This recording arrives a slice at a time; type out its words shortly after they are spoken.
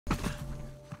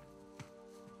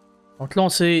Donc là, on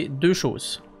sait deux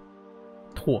choses.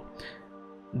 3.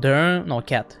 De 1, non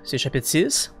 4. C'est chapitre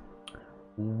 6.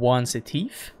 1, c'est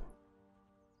Thief.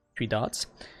 3 dots.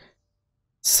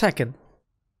 Second.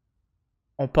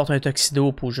 On porte un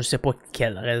tuxedo pour je sais pas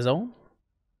quelle raison.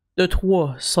 De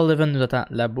 3, Sullivan nous attend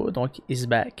là-bas, donc is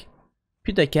back.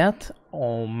 Puis de 4,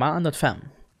 on ment à notre femme.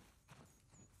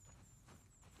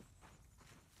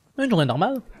 Une journée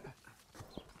normale.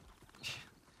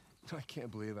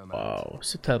 Wow,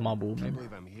 c'est tellement beau, même.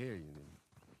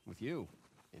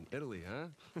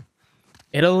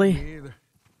 Italy?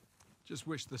 Just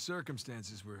wish the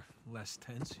circumstances were less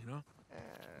tense, you know?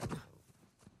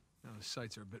 Now the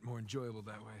sights are a bit more enjoyable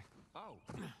that way. Oh.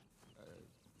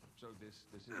 So this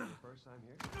is your first time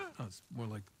here? Oh, it's more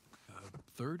like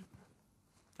third?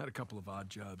 Had a couple of odd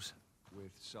jobs.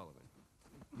 With Sullivan?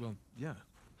 Well, yeah.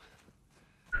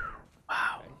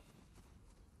 Wow.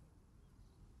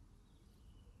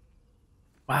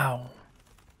 Wow.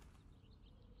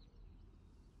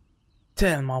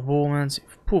 Tellement beau, man. C'est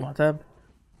épouvantable.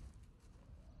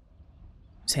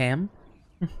 Sam?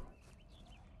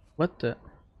 What the?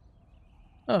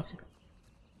 Oh, okay.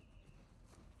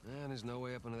 Man, there's no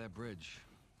way up under that bridge.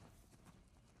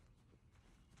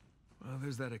 Well,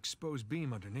 there's that exposed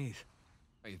beam underneath.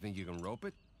 Oh, you think you can rope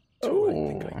it? Oh, I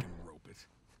think I can rope it.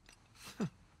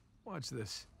 Watch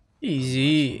this.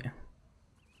 Easy.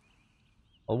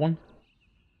 All one?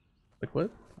 Like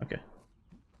what? Okay.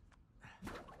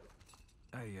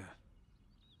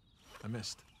 I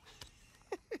missed.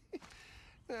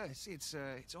 See, it's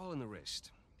all in the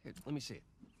wrist. Here, let me see it.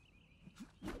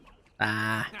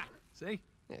 Ah. See?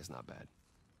 Yeah, it's not bad.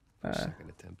 Second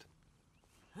attempt.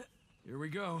 Here we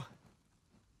go.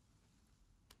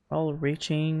 While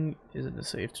reaching, is it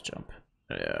safe to jump?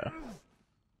 Yeah.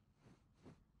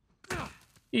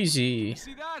 Easy.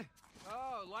 See that?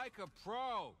 Oh, like a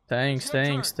pro. Thanks,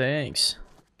 thanks, thanks.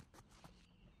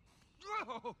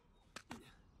 Whoa.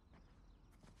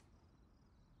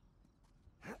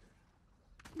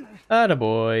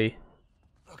 Attaboy.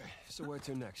 Okay, so where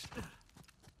to next?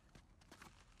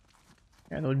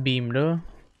 Un autre beam là.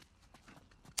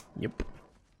 Yep.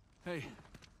 Hey,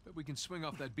 bet we can swing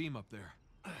off that beam up there.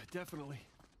 Definitely.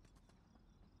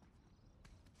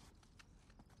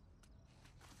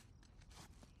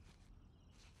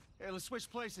 Hey, let's switch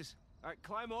places. All right,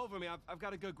 climb over me. I've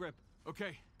got a good grip.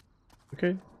 Okay.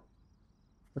 Okay.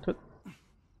 What?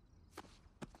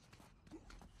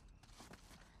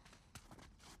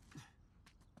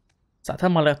 Ça a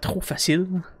tellement l'air trop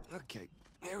facile. Okay,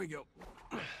 here we go.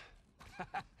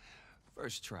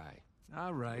 First try.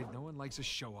 All right, no one likes a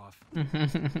show off. Okay,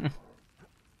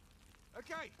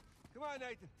 come on,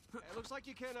 Nathan. It looks like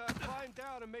you can climb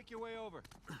down and make your way over.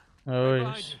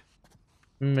 Oui.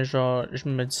 Mais genre, je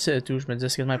me disais tout, je me disais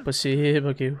c'est quasiment impossible,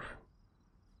 ok.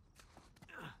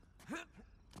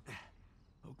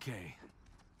 Okay.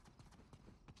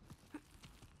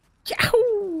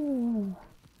 Yahoo!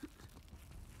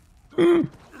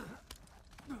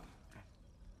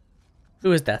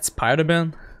 Who is that,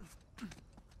 Spider-Man?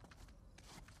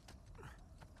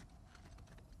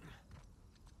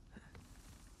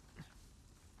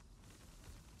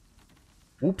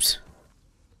 Oups.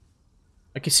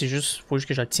 Ok, c'est juste, faut juste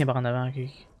que je le tienne par en avant, ok.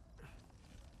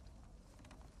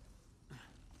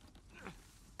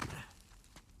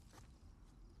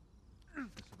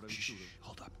 Shh,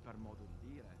 hold up. Per modo di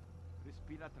dire,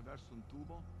 respira attraverso un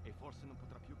tubo e forse non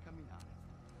potrà più camminare.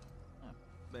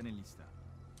 Bene lì sta.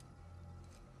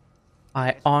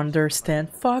 I understand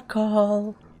fuck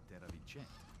all. Inghilterra vincente.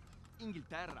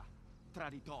 Inghilterra,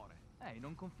 traditore.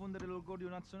 Non confondere l'orgoglio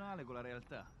nazionale con la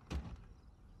realtà.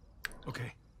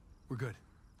 Okay, we're good.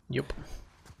 Yep.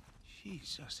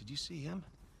 Jesus, did you see him?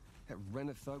 That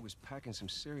rented thug was packing some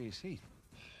serious heat.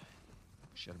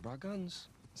 Should have brought guns.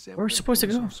 Sam, Where are we supposed to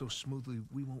go? So smoothly,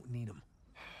 we won't need them.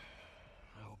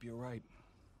 I hope you're right.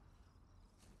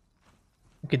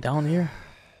 Get down here.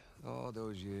 All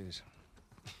those years.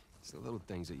 It's the little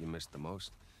things that you miss the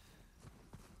most.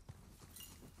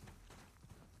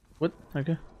 What?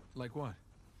 Okay. Like what?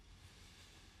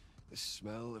 The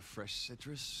smell of fresh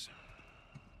citrus.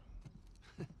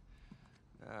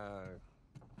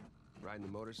 Riding a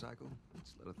motorcycle.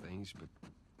 It's little things, but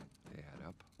they add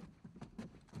up.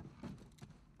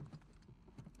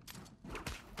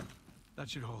 That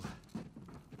should hold.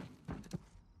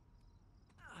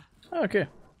 Okay.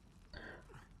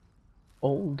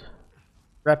 Old.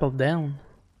 Rappel down.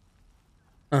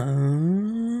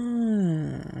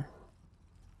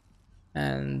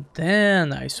 And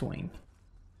then I swing.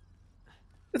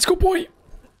 Let's go, boy!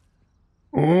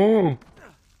 Oh!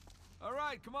 All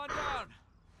right, come on down.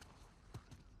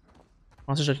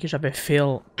 pensais que j'avais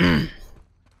Phil.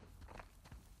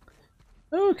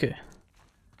 Okay.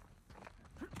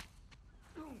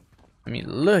 I mean,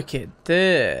 look at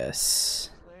this.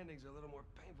 Landing's a little more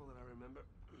painful than I remember.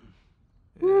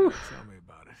 Yeah, tell me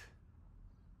about it.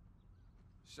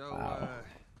 So,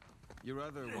 your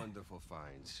other wonderful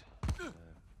finds.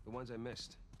 The ones I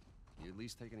missed. You at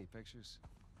least take any pictures?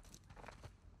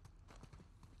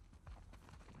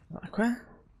 Quoi?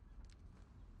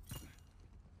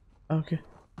 Okay.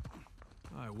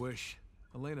 I wish.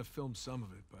 Elena filmed some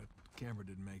of it, but camera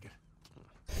didn't make it.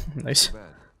 Nice. Too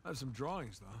bad. I have some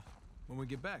drawings, though. When we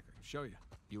get back, I can show you.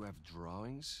 You have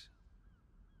drawings?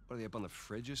 What, are they up on the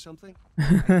fridge or something?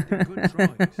 They're good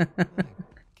drawings.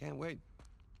 Can't wait.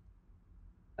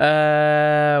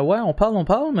 Ouais, on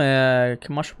parle, mais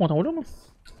comment je fais mon ton là, moi?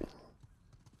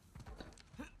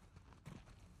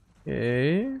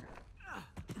 Ok.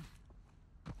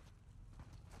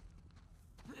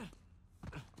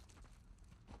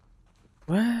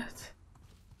 What?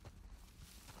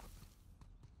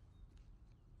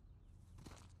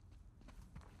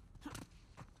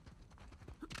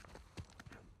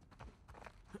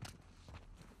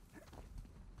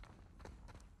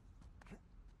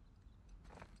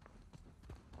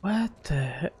 What the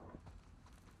heck?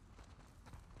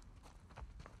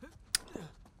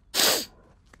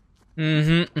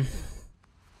 Mm-hmm.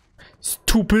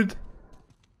 Stupid.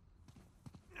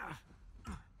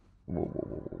 Whoa,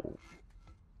 whoa, whoa.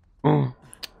 Oh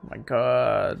my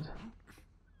god.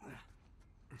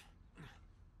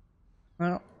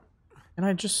 Well, can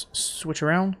I just switch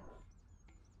around?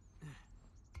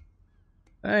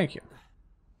 Thank you.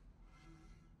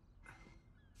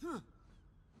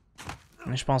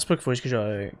 Mais je pense pas qu'il faut juste que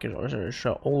je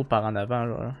hold par en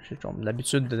avant. J'ai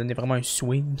l'habitude de donner vraiment un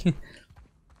swing.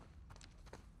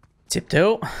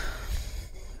 Tiptoe.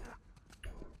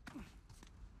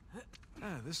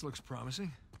 Ah, this looks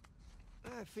promising.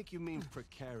 I think you mean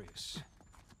precarious.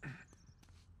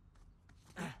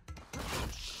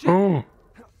 Oh.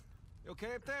 You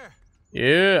okay up there?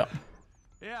 Yeah.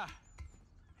 Yeah.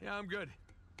 Yeah, I'm good.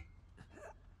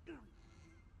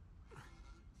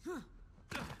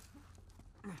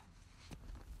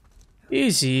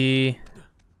 Easy.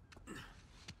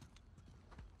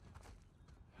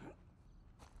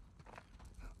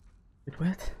 Wait,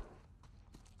 what?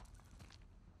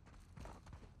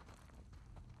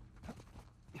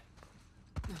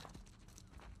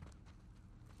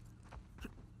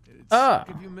 It's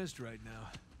sick if you missed right now.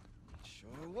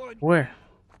 Sure would. Where?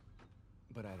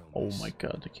 But I don't Oh miss. my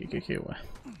god, ok, ouais.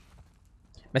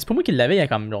 Mais c'est pas moi qui l'avais il y a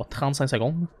comme genre 35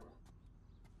 secondes.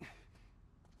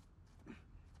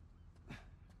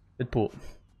 Peut-être pas.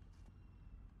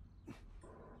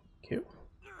 Ok.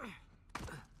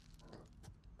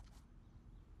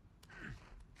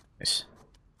 Nice.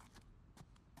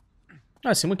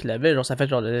 Ah, c'est moi qui l'avais, genre ça fait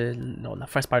genre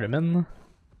l'affaire Spider-Man.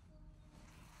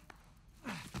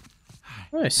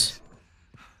 Nice.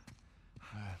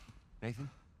 Nathan?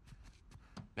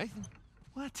 Nathan?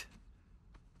 What?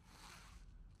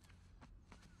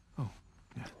 Oh.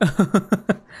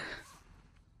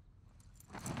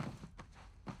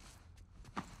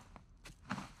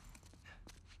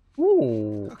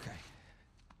 Ooh. Okay.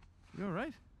 You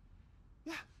alright?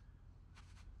 Yeah.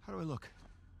 How do I look?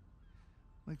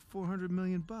 Like 400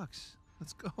 million bucks.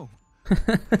 Let's go. All right,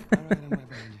 I'm right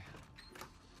behind you.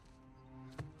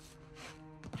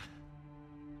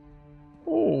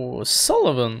 Oh,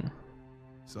 Sullivan.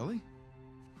 Sully?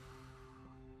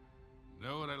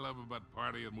 Know what I love about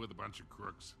partying with a bunch of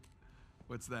crooks?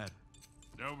 What's that?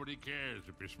 Nobody cares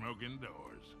if you're smoking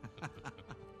indoors.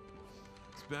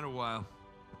 It's been a while.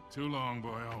 Too long,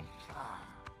 boyo.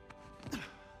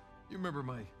 You remember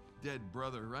my dead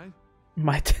brother, right?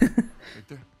 Might.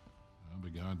 Victor? I'll be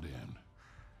goddamned.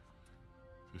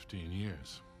 15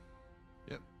 years.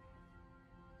 Yep.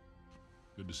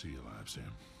 Good to see you alive,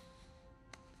 Sam.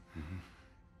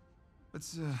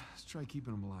 Let's try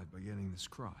keeping him alive by getting this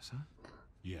cross, huh?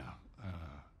 Yeah,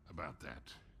 about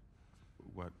that.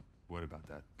 What about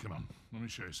that? Come on, let me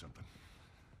show you something.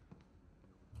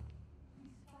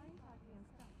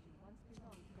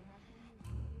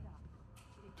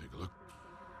 Take a look.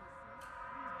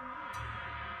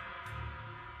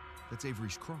 That's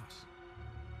Avery's cross.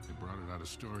 They brought it out of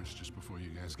storage just before you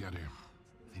guys got here.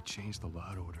 They changed the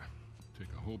lot order.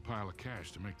 Take a whole pile of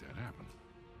cash to make that happen.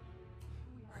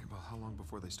 Right, well, how long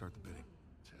before they start the bidding?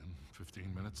 10,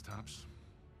 15 minutes tops.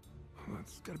 Well,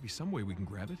 there's got to be some way we can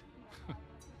grab it.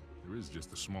 There is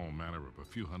just a small matter of a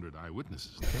few hundred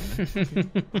eyewitnesses.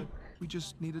 But we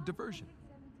just need a diversion.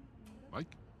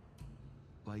 Like?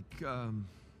 Like, I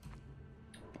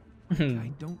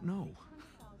don't know.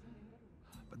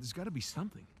 There's got to be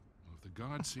something. Well, if the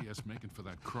guards see us making for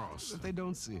that cross, If they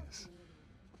don't see us.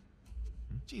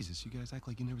 Jesus, you guys act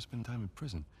like you never spend time in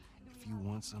prison. If you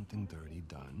want something dirty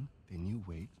done, then you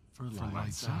wait for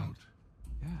lights out.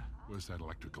 Yeah. where's that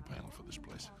electrical panel for this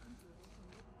place?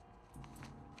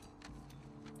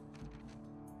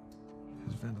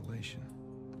 There's ventilation.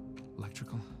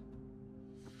 Electrical.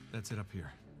 That's it up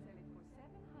here.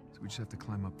 So we just have to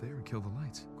climb up there and kill the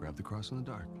lights. Grab the cross in the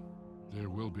dark. There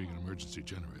will be an emergency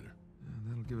generator. And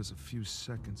that'll give us a few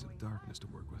seconds of darkness to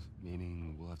work with.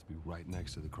 Meaning we'll have to be right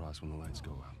next to the cross when the lights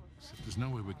go out. So there's no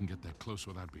way we can get that close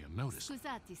without being noticed.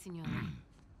 Scusate, signora.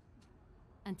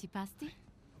 Antipasti?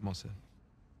 I'm all set.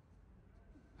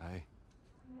 Hi.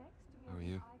 How are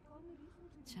you?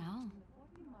 Ciao.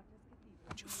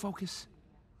 Would you focus?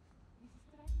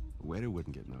 The waiter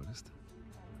wouldn't get noticed.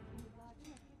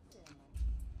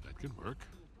 That could work.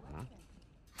 Huh?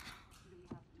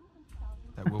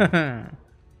 That will work.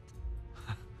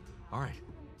 All right.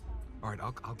 All right,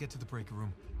 I'll get to the breaker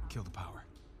room, kill the power.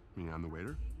 You mean I'm the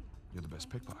waiter? You're the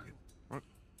best pickpocket. What?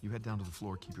 You head down to the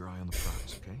floor, keep your eye on the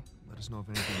prize, okay? Let us know if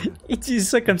anything... Il dit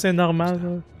ça comme c'est normal.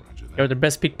 Là. Roger that. You're the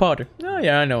best pickpocket. Oh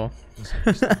yeah, I know.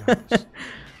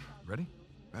 Ready?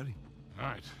 Ready. All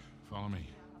right, follow me.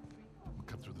 We'll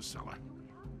cut through the cellar.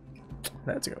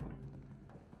 Let's go.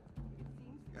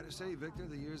 Gotta say, Victor,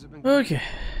 the years have been... Ok.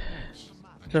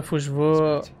 Là, faut que je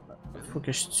vais... Faut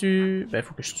que je tue... Ben,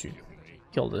 faut que je tue.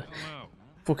 Kill the...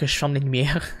 Faut que je ferme les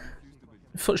lumières.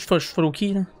 Faut que je follow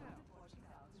key, là.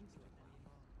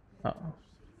 Ah.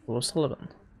 Follow Sullivan.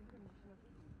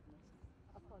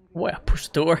 Ouais, push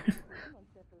the door.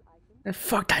 And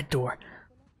fuck that door.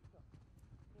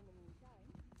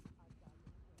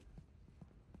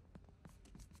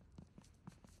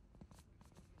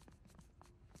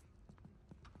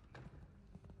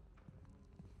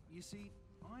 You see,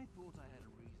 I thought I had a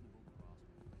reasonable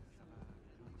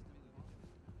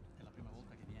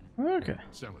grasp. Okay.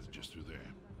 Cellar's just through there.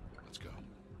 Let's go.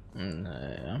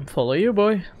 I'm follow you,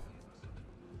 boy.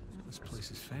 This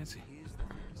place is fancy.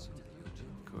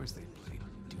 Of course they play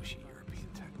douchey European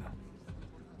techno.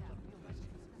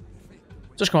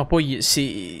 Ça, je comprends pas.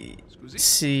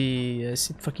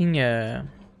 C'est fucking.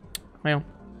 Voyons.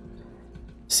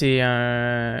 C'est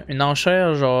une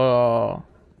enchère genre.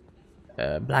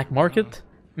 Black Market.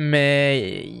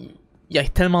 Mais. Il y a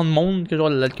tellement de monde que,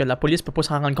 genre, que la police peut pas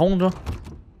s'en rendre compte, genre.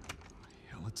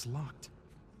 Hell, it's locked.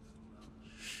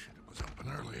 Shit, it was open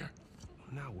earlier.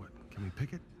 Now what? Can we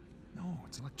pick it? No,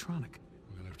 it's electronic.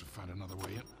 We're gonna have to find another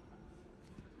way in.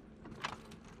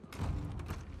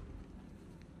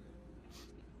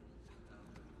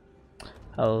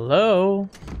 Hello?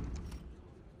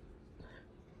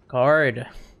 Guard.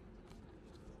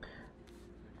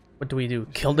 What do we do?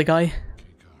 Kill the guy? Key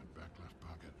card, back left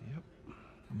pocket. Yep.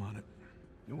 I'm on it.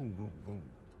 Whoa, whoa, whoa.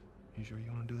 You sure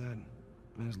you want to do that?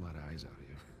 There's a lot of eyes out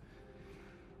here.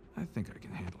 I think I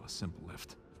can handle a simple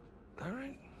lift. All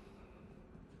right.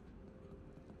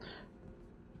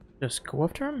 Just go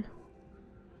after him?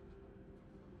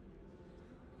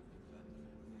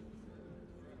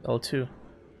 L2.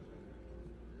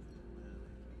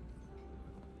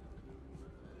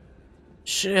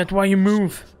 Shit, why you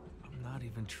move? I'm not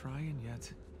even trying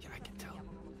yet. Yeah, I can tell.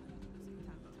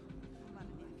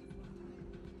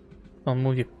 Don't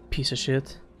move, you piece of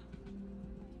shit.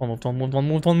 Don't move, don't move, don't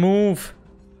move, don't move!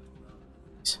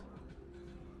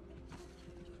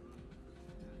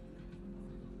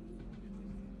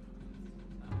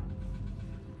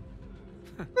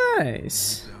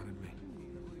 Nice. Doubted me.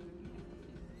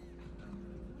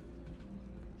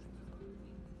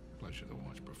 Pleasure to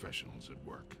watch professionals at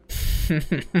work.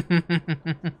 Okay.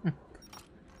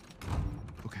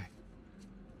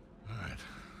 All right,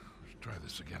 let's try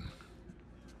this again.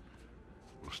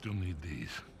 We'll still need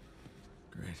these.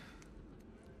 Great.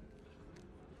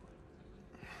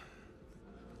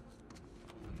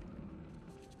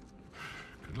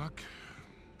 Good luck.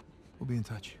 We'll be in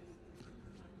touch.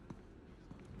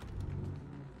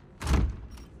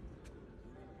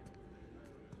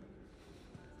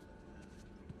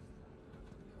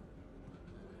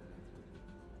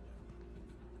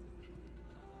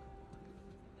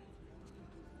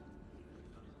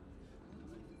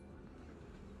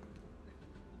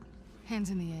 Hands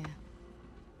in the air.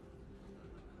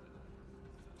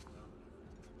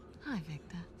 Hi,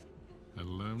 Victor.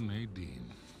 Hello,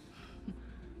 Nadine.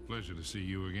 Pleasure to see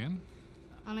you again.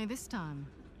 Only this time,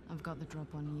 I've got the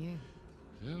drop on you.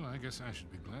 Well, I guess I should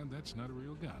be glad that's not a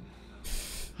real gun.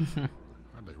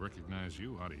 Hardly recognize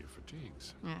you out of your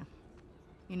fatigues. Yeah.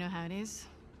 You know how it is.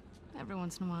 Every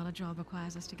once in a while, a job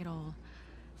requires us to get all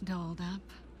dolled up.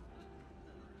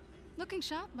 Looking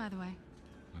sharp, by the way.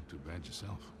 Not too bad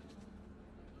yourself.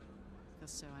 Feel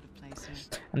so out of place here.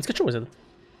 Elle me dit quelque chose, elle.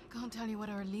 Can't tell you what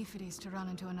a relief it is to run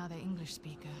into another English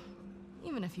speaker.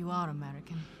 Even if you are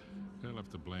American. They'll have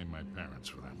to blame my parents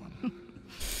for that one.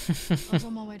 I was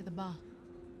on my way to the bar.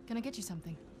 Can I get you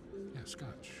something? Yeah,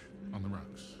 scotch. On the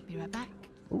rocks. Be right back.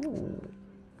 Ooh.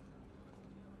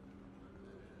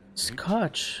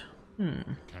 Scotch.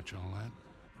 Catch all that?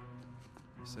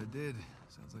 Yes, I did.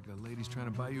 Sounds like a lady's trying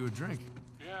to buy you a drink.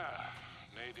 Yeah.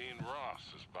 Nadine Ross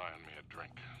is buying me a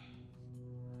drink.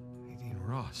 Nadine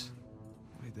Ross.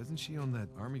 Wait, doesn't she own that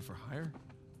Army for Hire?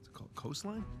 It's called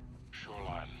Coastline?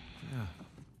 Shoreline. Yeah,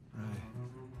 right.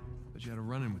 But you had a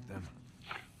run-in with them.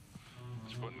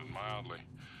 It's putting it mildly.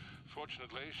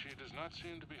 Fortunately, she does not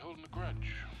seem to be holding a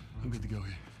grudge. I'm good to go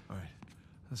here. All right.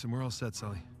 Listen, we're all set,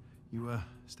 Sully. You,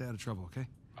 stay out of trouble, okay?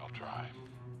 I'll try.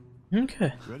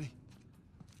 Okay. Ready?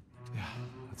 Yeah,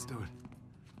 let's do it.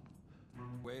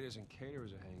 Waiters and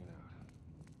caterers are hanging out.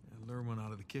 Yeah, lure one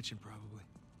out of the kitchen, probably.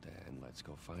 Then let's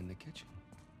go find the kitchen.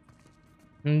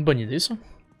 Une bonne idée, ça.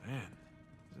 Man,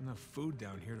 there's enough food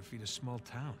down here to feed a small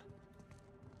town.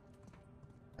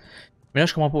 Mais là,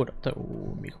 je comprends pas, là. Attends,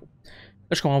 au micro.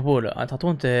 Là, je comprends pas, là. Ah, tantôt,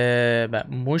 on était... Ben,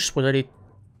 moi, je suis supposé aller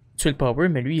tuer le power,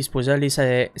 mais lui, il est supposé aller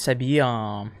s'habiller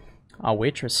en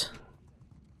waitress.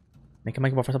 Mais comment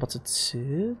il va faire ça à partir de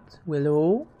ici?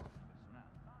 Willow?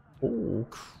 Oh.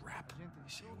 Crap. You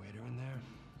see a waiter in there?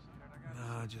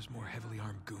 Nah, just more heavily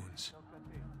armed goons.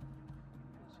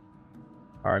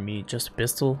 Army, just a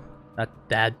pistol. Not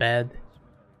that bad.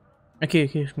 Ok,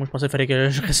 moi je pensais qu'il fallait que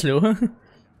je reste là.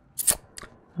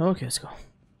 Ok, let's go.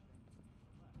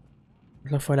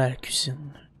 Là, il faut aller à la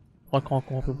cuisine. Je crois qu'on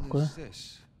comprend pourquoi. What is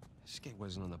this? This gate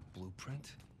wasn't on the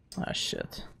blueprint. Ah,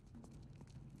 shit.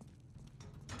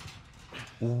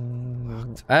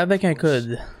 Ouh. Avec un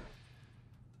code.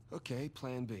 Okay,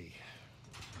 plan B. I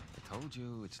told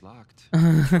you it's locked.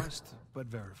 Trust, but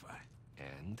verify.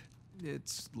 And?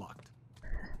 It's locked.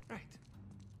 Right.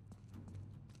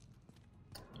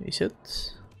 Ici.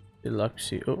 C'est là que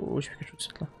c'est. Oh, j'ai vu quelque chose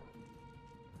ici là.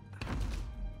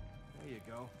 There you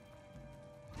go.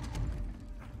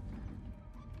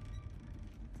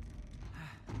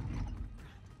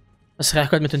 Ça serait à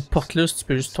quoi de mettre une porte là si tu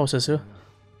peux juste tosser ça.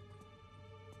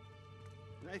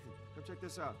 Nathan, come check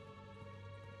this out.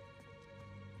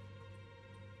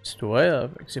 C'est ouais,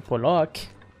 c'est pas lock.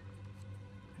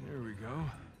 Here we go.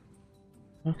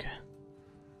 Ok.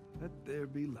 Let there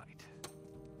be light.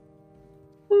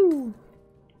 Woo.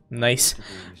 Nice. What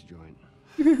you doing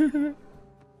in this joint?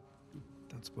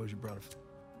 Don't suppose you brought a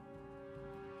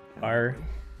Fire.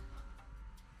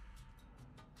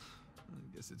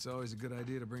 I guess it's always a good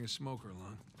idea to bring a smoker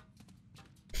along.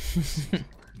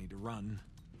 Need to run.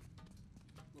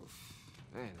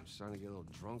 Man, I'm starting to get a little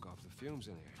drunk off the fumes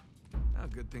in here. Ah,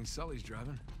 good thing Sully's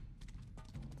driving.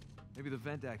 Maybe the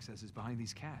vent access is behind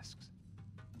these casks.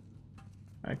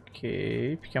 Ok,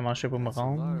 puis comment je fais pour me That's a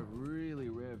lot rendre? of really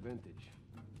rare vintage.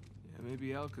 Yeah,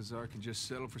 maybe Alcazar can just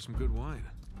settle for some good wine.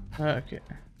 Ah, ok.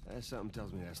 Something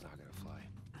tells me that's not gonna fly.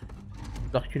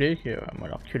 Je dois reculer, ok, ouais, on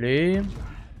va reculer.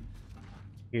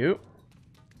 Yo.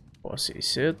 Passer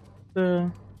ici.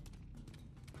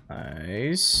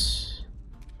 Nice.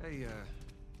 Hey,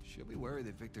 she'll be worried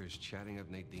that Victor is chatting up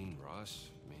Nadine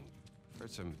Ross. I mean, I've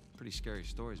heard some pretty scary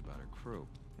stories about her crew.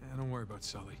 Yeah, don't worry about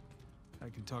Sully. I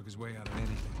can talk his way out of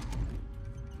anything.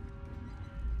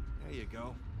 There you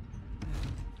go.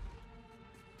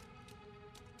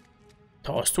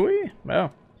 Tasse-toi!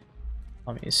 Bon.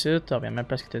 On vient ici, on revient à la même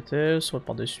place que t'étais, saute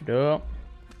par-dessus là.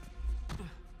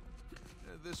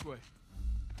 This way.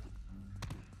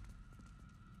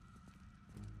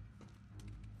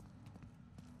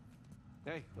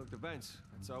 Hey, look, the vents.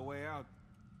 That's our way out.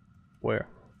 Where?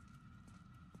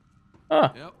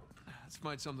 Ah! Yep. Let's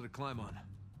find something to climb on.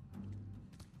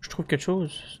 Je trouve quelque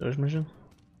chose, ça j'imagine.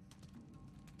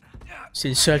 C'est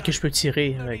le seul que je peux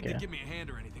tirer No avec. need to give me a hand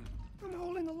or anything. I'm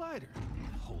holding the lighter.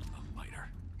 Holding a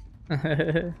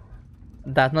lighter.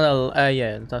 That's not a.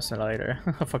 Yeah, that's not a lighter.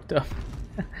 I fucked up.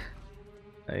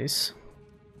 Nice.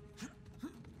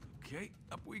 Okay,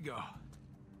 up we go.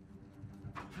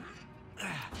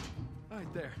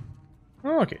 Right there.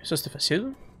 Ah, ok, ça c'était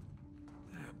facile.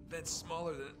 That's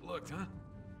smaller than it looked, huh?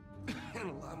 And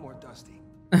a lot more dusty.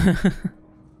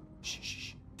 Shh, shh,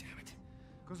 shh. Damn it.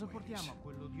 Cosa portiamo a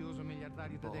quell'odioso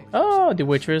miliardario tedesco? Ah, des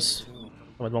waitress. Ça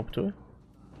va être bon pour toi.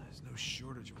 There's no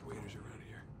shortage of waiters around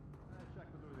here.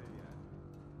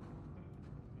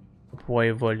 On va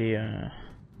pouvoir voler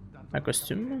un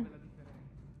costume.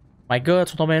 My god, elles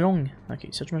sont tombées longues. Ok,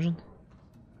 ça j'imagine.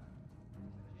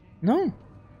 Non?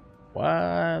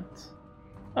 What?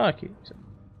 Ah, ok.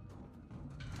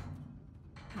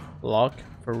 Lock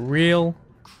for real.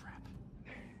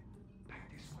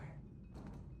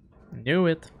 Knew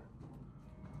it.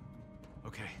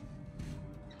 Okay.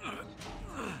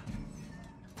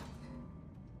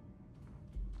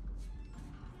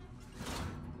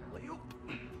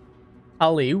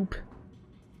 Alley-oop.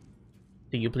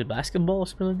 Do you play basketball or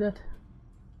something like that?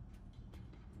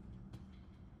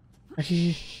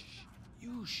 Okay.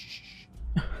 You shh.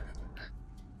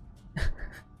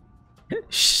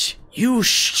 Shh. You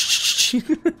shh.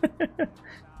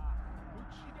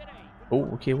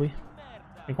 Oh, ok, oui.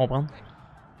 Je peux comprendre.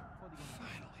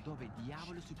 Dove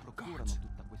diavolo si procurano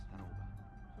tutta questa roba?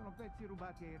 Sono pezzi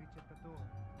rubati ai ricettatori.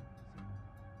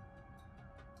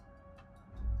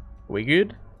 We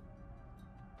good?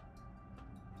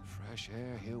 Fresh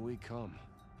air, here we come.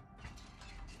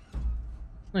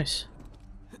 Nice.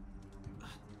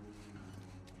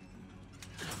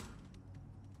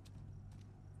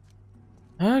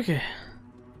 Okay.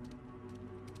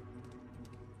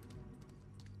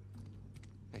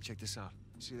 Hey, check this out.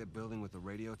 See that building with the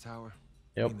radio tower?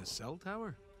 You Yep. mean the cell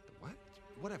tower? What?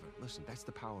 Whatever. Listen, that's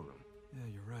the power room. Yeah,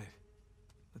 you're right.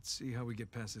 Let's see how we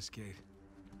get past this gate.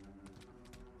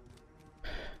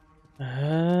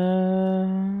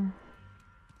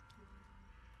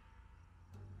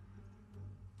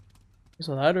 There's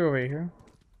a ladder over here.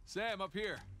 Sam, up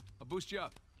here. I'll boost you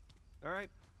up. All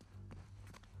right.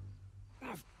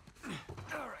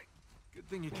 All right. Good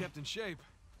thing you kept in shape.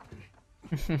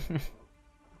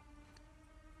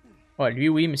 Ouais, lui,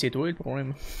 oui, mais c'est toi le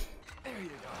problème. There you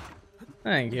go.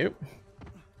 Thank you.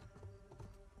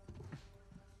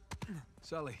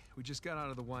 Sully, we just got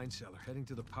out of the wine cellar, heading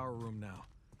to the power room now.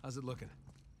 How's it looking?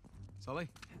 Sully?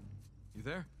 You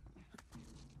there?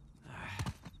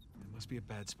 It must be a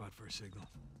bad spot for a signal.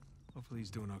 Hopefully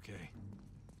he's doing okay.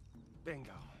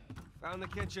 Bingo. Found the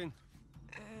kitchen.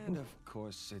 And of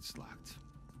course, it's locked.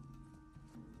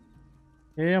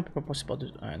 Et on peut pas passer par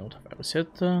un autre affaire ici.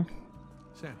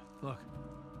 Sam, look.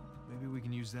 Maybe we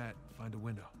can use that, find a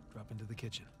window, drop into the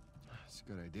kitchen. That's a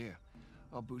good idea.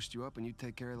 I'll boost you up and you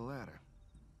take care of the ladder.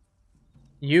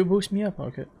 You boost me up?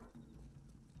 Okay.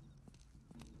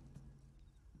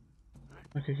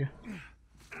 Okay, okay.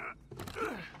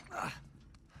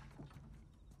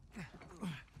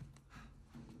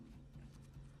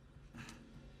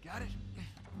 Got it?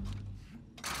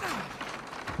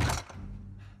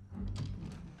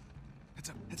 Heads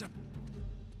up, heads up.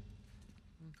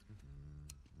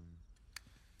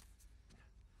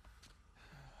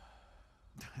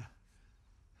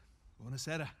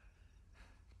 Buonasera.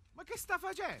 Ma che sta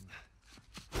facendo?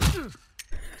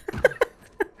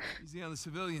 Easy on the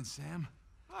civilians, Sam.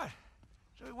 What?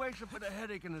 So he wakes up with a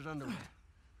headache in his underwear.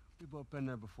 We've both been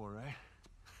there before, right?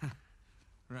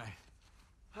 Right.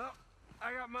 Well,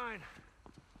 I got mine.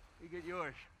 You get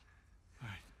yours.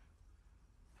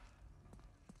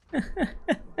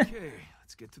 Okay,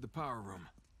 let's get to the power room.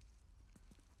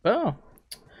 Bon.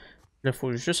 Là,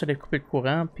 faut juste aller couper le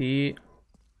courant, puis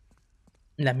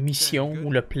la mission,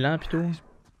 ou le plan plutôt,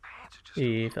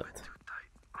 est faite.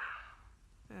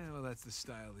 Yeah, well, that's the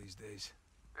style these days.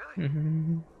 Really?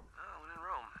 Mhm. Oh, we're in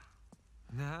Rome.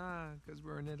 Nah, because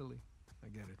we're in Italy. I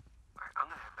get it. All right, I'm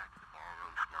gonna head back to the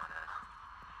ballroom, smartass.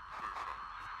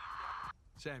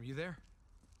 Sam, you there?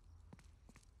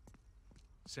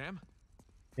 Sam?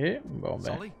 Et bon,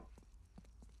 ben, Sully?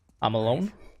 I'm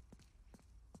alone.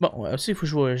 Bon, aussi, il faut que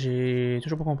je vois, j'ai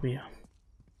toujours pas compris.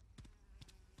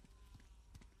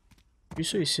 Puis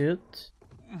ça ici.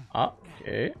 Ah, ok.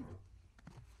 Est-ce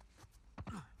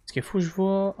qu'il faut que je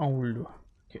vois en haut là?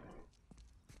 Ok.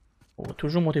 On va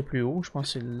toujours monter plus haut, je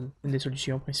pense que c'est une des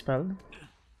solutions principales.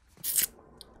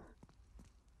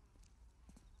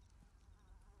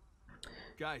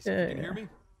 Guys, you can hear me? I'm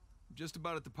just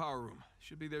about at the power room.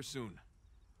 Should be there soon.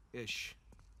 Ish.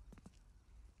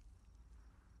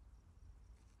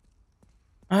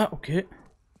 Ah, ok.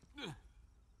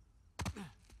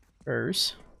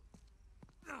 First.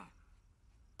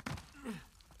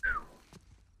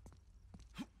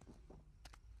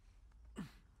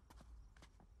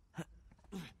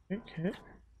 Ok.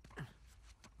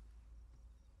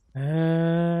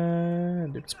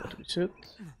 Deux petits poteaux ici.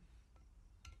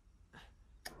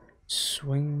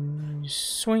 Swing,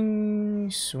 swing,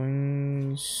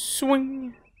 swing,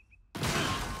 swing.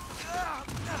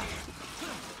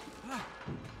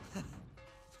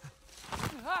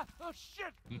 Oh,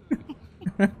 shit!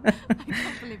 I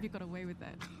can't believe you got away with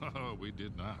that. Oh, we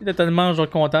did not. Il était tellement genre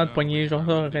content de pogner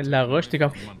genre la roche, t'es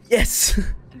comme yes!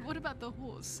 And what about the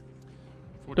horse?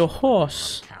 The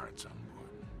horse. Carrots on board.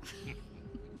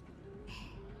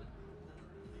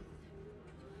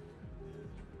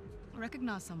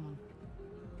 Recognize someone.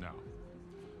 No.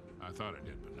 I thought I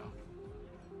did, but no.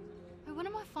 Oh, when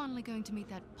am I finally going to meet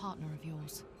that partner of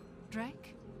yours?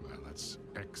 Drake? Well, that's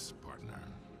ex-partner.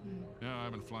 Yeah,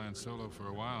 I've been flying solo for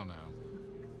a while now.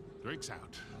 Drake's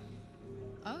out.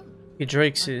 Oh.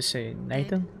 Drake, c'est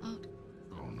Nathan? Out.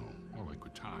 Oh no, more like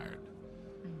retired.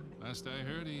 Last I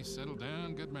heard, he settled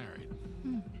down, got married.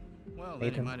 Well, then he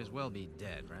Nathan. might as well be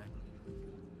dead, right?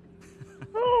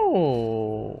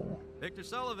 Oh. Victor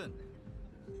Sullivan.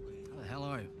 How the hell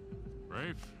are you?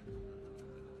 Rafe?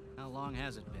 How long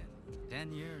has it been?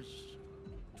 10 years?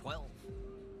 12?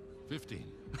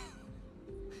 15.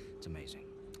 It's amazing.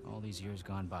 All these years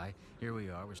gone by, here we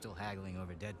are, we're still haggling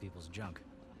over dead people's junk.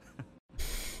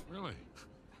 Really?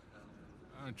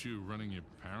 Aren't you running your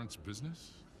parents'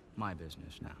 business? My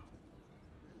business now.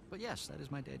 But yes, that is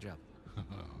my day job. Oh,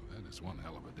 that is one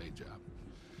hell of a day job.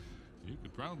 You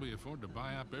could probably afford to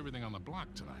buy up everything on the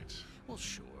block tonight. Well,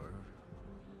 sure.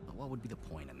 But what would be the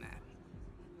point in that?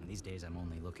 And these days, I'm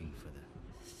only looking for the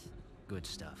good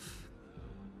stuff.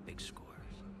 Big scores.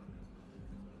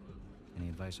 Any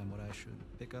advice on what I should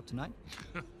pick up tonight?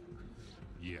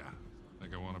 Yeah, I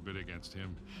think I want to bid against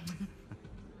him.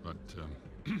 But,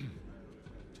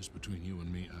 just between you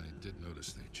and me, I did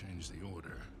notice they changed the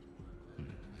order.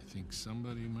 I think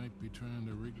somebody might be trying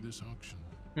to rig this auction.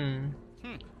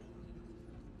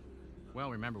 Well,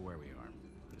 remember where we are.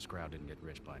 This crowd didn't get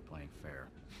rich by playing fair.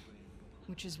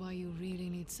 Which is why you really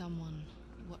need someone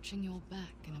watching your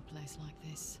back in a place like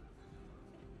this.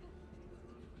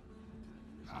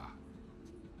 Ah.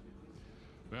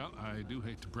 Well, I do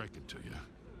hate to break it to you.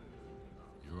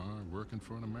 You are working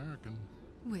for an American.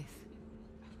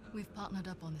 We've partnered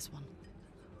up on this one.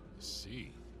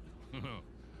 See.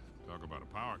 Talk about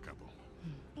a power couple.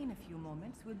 In a few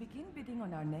moments, we'll begin bidding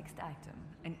on our next item,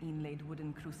 an inlaid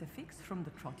wooden crucifix from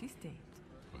the Trot Estate.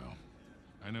 Well,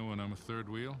 I know when I'm a third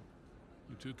wheel.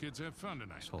 You two kids have fun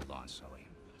tonight. Just hold on, Sully.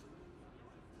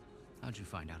 How'd you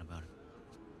find out about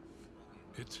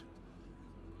it? It?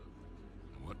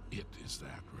 What it is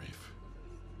that, Rafe?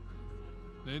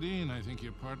 Nadine, I think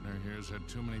your partner here has had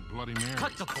too many Bloody Marys.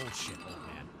 Cut the bullshit, old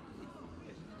man.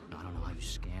 I don't know how you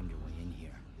scammed your way in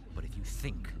here, but if you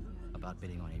think about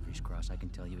bidding on Avery's Cross, I can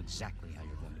tell you exactly how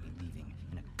you're going to be leaving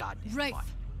in a goddamn Rafe!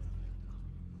 body.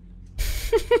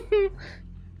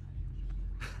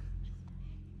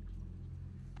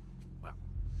 Well,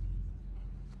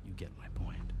 you get my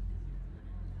point.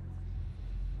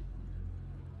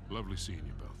 Lovely seeing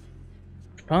you both.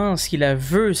 Je pense qu'il la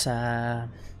veut, ça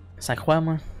croit,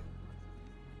 moi.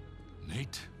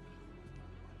 Nate?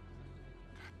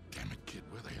 God damn it, kid,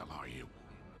 where the hell are you?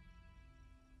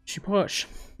 Je suis proche.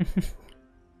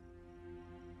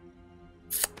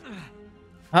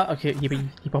 Ah, ok, il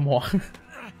est pas mort.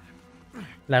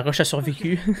 La roche a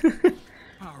survécu.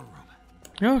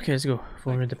 Ok, let's go.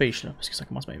 Faut que je me dépêche là, parce que ça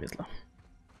commence bien vite là.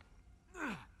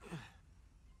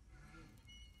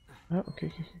 Ah, ok,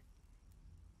 ok.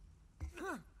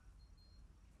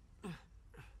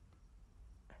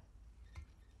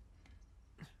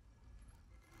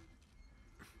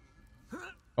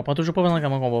 Je comprends toujours pas vraiment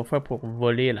comment on va faire pour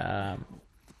voler la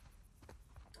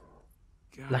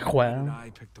croix.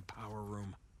 Hein.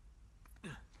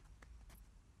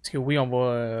 Parce que oui, on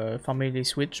va former les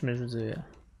switches, mais je veux dire...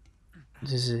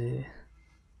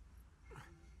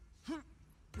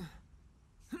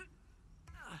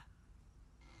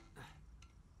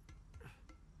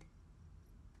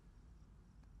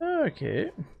 Ok.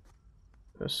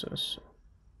 Ça.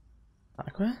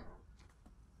 Ah, quoi?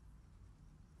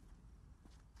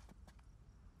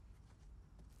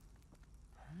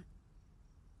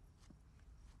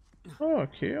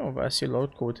 Ok, on va essayer de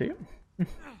l'autre côté.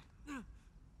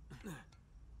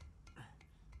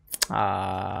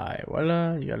 Ah, et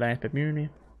voilà, il y a l'air un peu mieux, lui.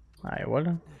 Ah, et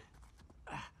voilà.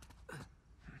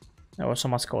 Elle va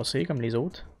sûrement se casser comme les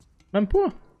autres. Même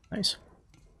pas. Nice.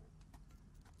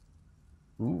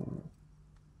 Ooh.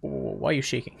 Oh, why are you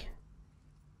shaking?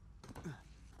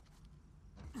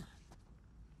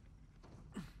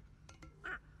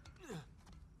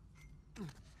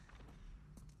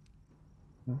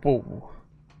 Wow.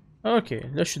 Ok,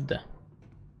 là je suis dedans.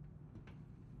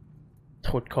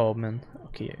 Trop de corps, man.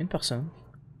 Ok, il y a une personne.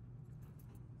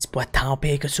 C'est pas tant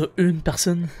pire que ça, une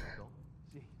personne.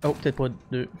 Oh, peut-être pas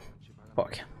deux.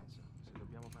 Fuck.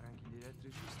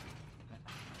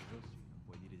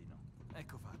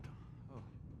 Ecco fatto. Oh,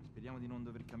 speriamo di non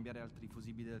dover cambiare altri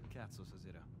fusibili del cazzo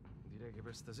stasera. Direi che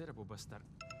per stasera può bastare.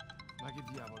 Ma che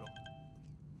diavolo?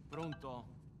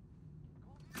 Pronto?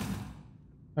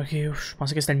 Ok, je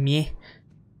pensais que c'était le mien.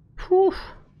 Ouh.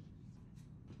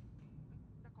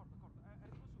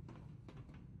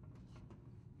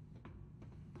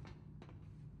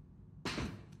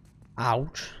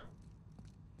 Ouch.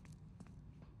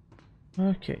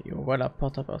 Ok, on voit la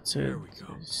porte à partir d'ici.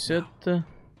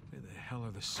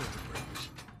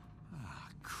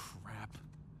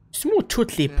 C'est moi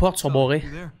toutes les portes sont barrées.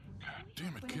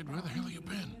 Damn it, kid, where the hell have you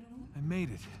been? I made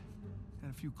it.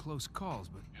 Had a few close calls,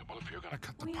 but... Yeah, well, if you're gonna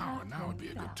cut the power, now would be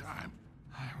a good time.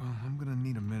 Well, I'm gonna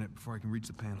need a minute before I can reach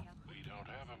the panel. We don't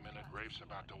have a minute. Rafe's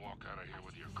about to walk out of here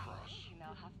with your cross.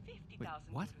 Wait,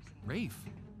 what? Rafe?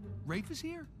 Rafe is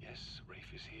here? Yes,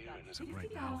 Rafe is here, and as of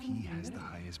right now, he has the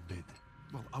highest bid.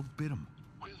 Well, outbid him.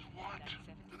 With what?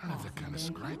 I don't have that kind of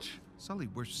scratch. Sully,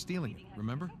 we're stealing it,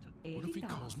 remember? What if he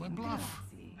calls my bluff?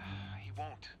 He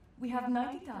won't. We have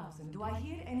 90,000. Do I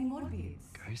hear any more bids?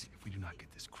 Guys, if we do not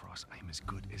get this cross, I am as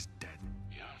good as dead.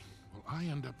 Yeah. Well, I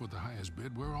end up with the highest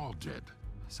bid. We're all dead.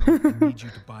 Sully, I need you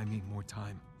to buy me more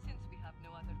time. Since we have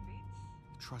no other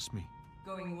bids. Trust me.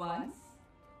 Going once?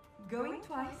 Going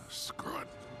twice? Screw it.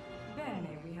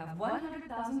 Bene, we have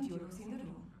 100,000 euros in the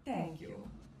room. Thank you.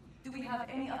 Do we have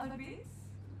any other bids?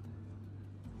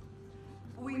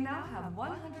 We now have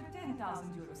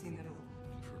 110,000 euros in the room.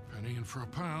 For a penny and for a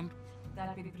pound.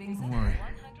 That bid brings Don't us worry.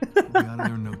 We'll be out of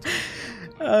there in no time.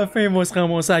 À la fin, il va se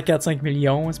ramasser à 4-5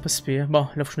 millions, c'est pas si pire. Bon,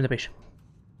 là, faut que je me dépêche.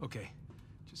 Okay,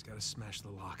 just gotta smash the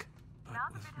lock. But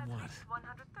with what?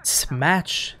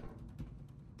 Smash!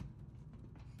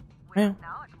 Yeah.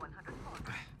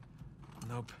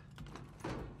 Nope.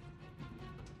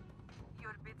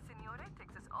 Your bid, signore,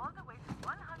 takes us all the way to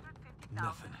 150,000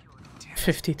 Nothing. euros.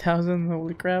 50,000,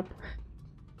 holy crap.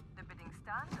 The bidding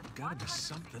stands at Gotta be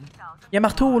something. Y'a un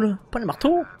marteau, là. Pas le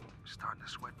marteau. Starting to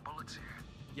sweat bullets here.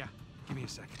 Yeah, give me a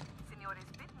second. Signore's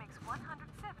bid makes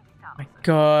 170,000. My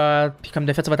god. Puis comme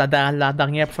de fait, ça va être la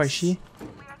dernière pour faire chier.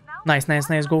 Nice, nice,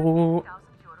 nice. Go, go, go.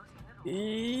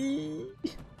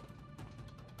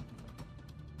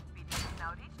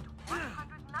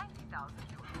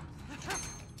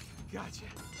 Gotcha.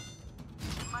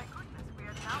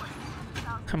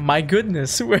 My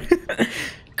goodness.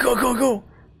 Go, go, go.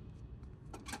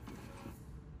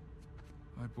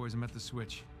 Alright, boys, I'm at the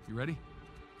switch. You ready?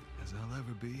 As I'll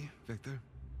ever be, Victor.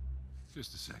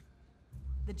 Just a sec.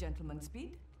 The gentleman's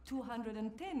bid,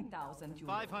 210,000 euros.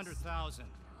 500,000.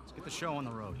 Let's get the show on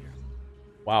the road here.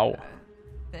 Wow.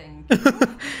 Thank you.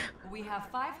 We have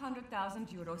 500,000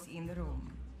 euros in the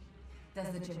room. Does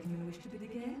the gentleman wish to bid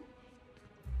again?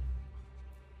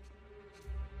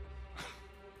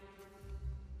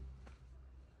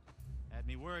 Had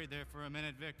me worried there for a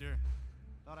minute, Victor.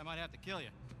 Thought I might have to kill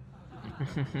you.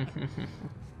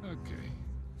 Okay.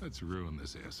 Let's ruin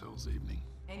this asshole's evening.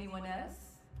 Anyone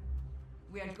else?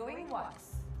 We are going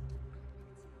once.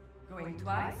 Going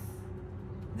twice?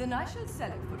 Then I shall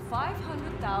sell it for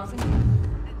 500,000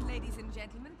 euros. And ladies and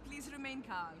gentlemen, please remain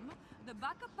calm. The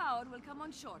backup power will come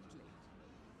on shortly.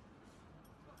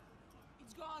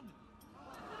 It's gone.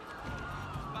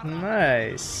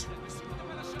 Nice.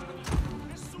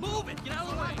 Move it! Get out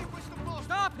of the way!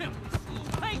 Stop him!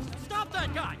 Hey! Stop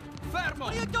that guy! Fermo!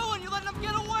 What are you doing? You letting him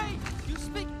get away! You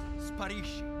speak...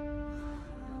 Sparisci.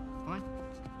 Fine.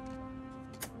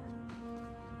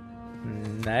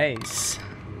 Nice.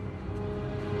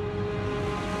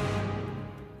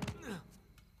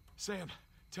 Sam,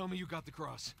 tell me you got the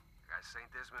cross. Got St.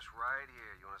 Dismas right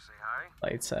here. You wanna say hi?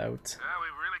 Lights out. Yeah,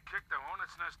 we've really kicked the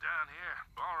hornet's nest down here.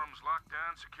 Ballroom's locked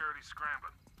down, security's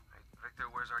scrambling. Hey, Victor,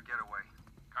 where's our getaway?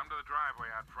 Come to the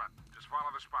driveway out front. Just follow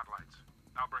the spotlights.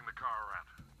 I'll bring the car around.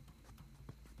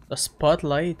 The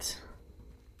spotlight.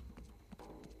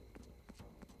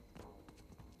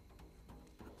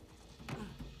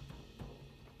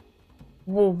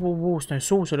 Wow, wow, wow, c'est un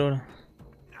saut, ça là.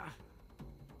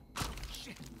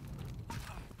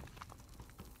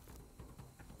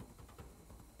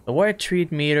 The white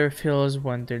treat meter fills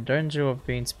when the danger of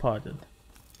being spotted.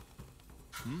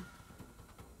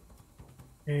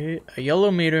 A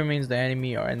yellow meter means the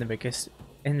enemy are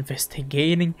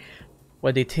investigating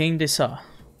what they think they saw.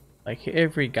 Like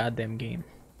every goddamn game.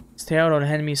 Stay out on the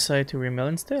enemy side to remain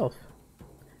in stealth.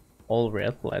 All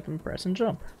red, let them press and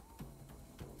jump.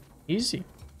 Easy.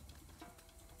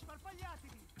 Sparpagliatevi!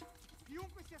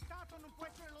 Chiunque sia stato non può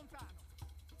essere lontano.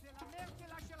 Se la merce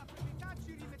lascia la proprietà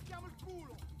ci rimettiamo il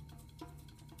culo.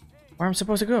 Where am I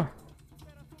supposed to go?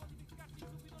 Era solo di ficcarti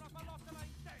subito una pallotta là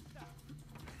in testa.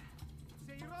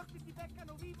 Se i rossi ti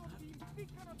beccano vivo ti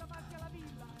impiccano davanti alla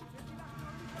villa e ti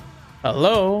lasciano lì per un anno.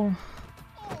 Hello.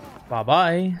 Bye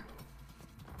bye.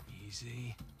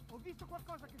 Easy. Ho visto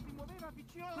qualcosa che si muoveva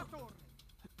vicino alla torre.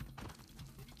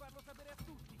 Devi farlo sapere a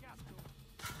tutti, cazzo.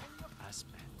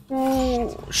 Aspetta.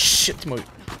 Oh shit! Move.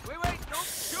 Wait, don't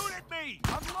shoot at me!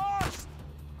 I'm lost!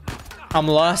 I'm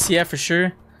lost, yeah, for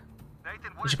sure.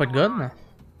 Nathan, J'ai pas de gun.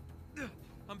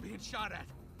 get shot at.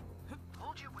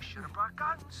 Told you we should have brought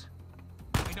guns.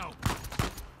 I know.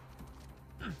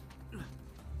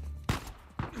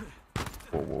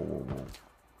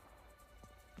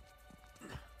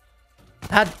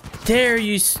 How dare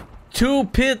you,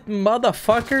 stupid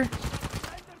motherfucker!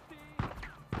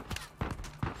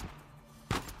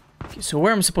 Okay, so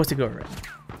where am I supposed to go right now?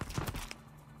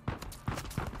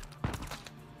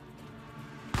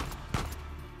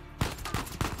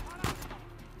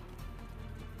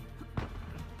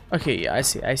 Okay, yeah, I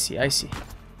see.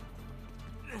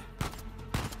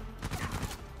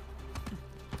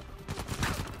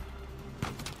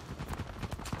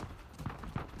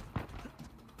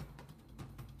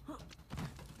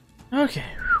 Okay.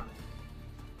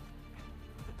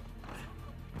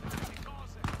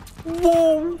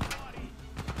 Whoa!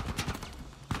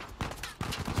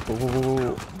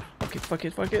 Whoa. Okay,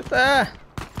 fuck it. Ah!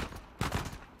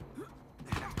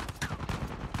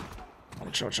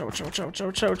 Ouch.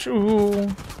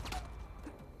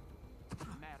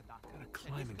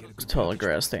 Tall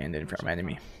grass standing in front of my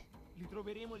enemy. Li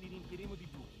troveremo e li riempiremo di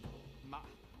buchi. Ma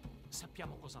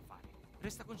sappiamo cosa fare.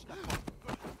 Resta con d'accordo.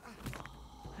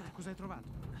 Cosa hai trovato?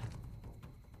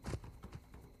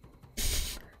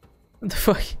 What the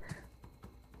fuck?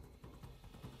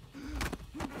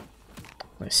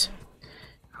 Nice.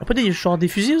 Y'a pas des genre des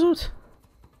fusils les autres?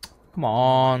 Come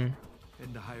on.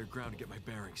 Heading to higher ground to get my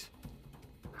bearings.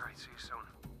 All right, see you soon.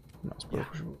 Non, c'est pas là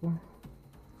que je veux pas.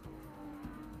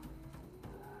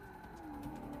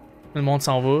 Le monde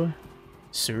s'en va.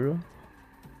 Sûr.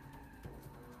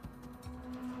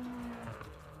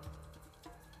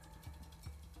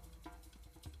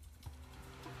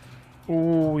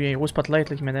 Oh, il y a un gros spotlight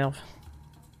là, qui m'énerve.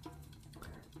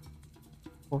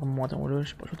 Pas comme moi, ton là, je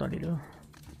sais pas, je vais aller là.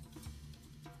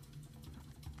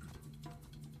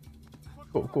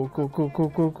 Go.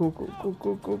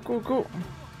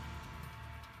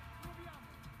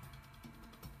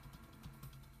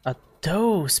 A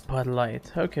tow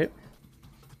spotlight, ok.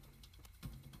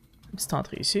 Petite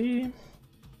entrée ici.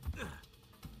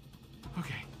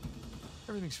 Okay,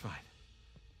 everything's fine.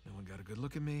 No one got a good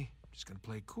look at me. Just gonna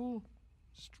play cool.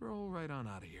 Stroll right on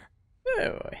out of here.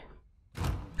 Ouais.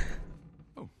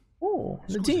 Oh. Oh,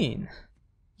 Nadine.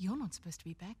 You're not supposed to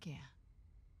be back here.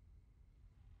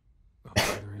 Well,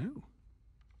 neither are you.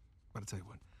 But I'll tell you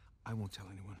what, I won't tell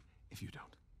anyone if you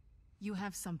don't. You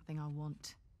have something I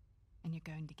want, and you're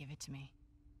going to give it to me.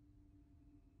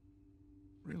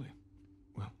 Really?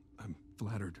 Well, I'm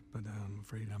flattered, but I'm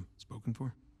afraid I'm spoken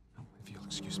for. Oh, if you'll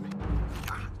excuse me.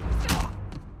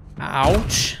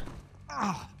 Ouch.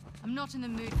 I'm not in the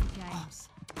mood for games.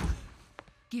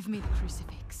 Give me the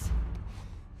crucifix.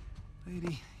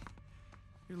 Lady,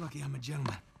 you're lucky I'm a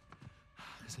gentleman.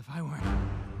 Because if I weren't...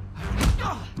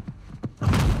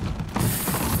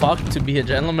 Fuck to be a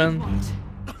gentleman. What?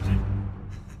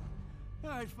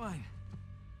 Alright, fine.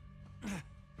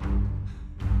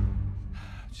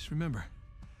 Just remember,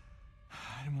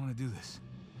 I didn't want to do this.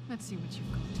 Let's see what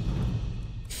you've got.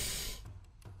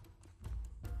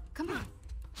 Come on.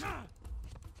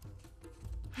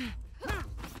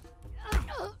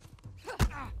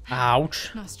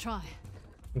 Ouch. Nice try.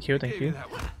 Thank you. Gave you that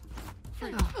one.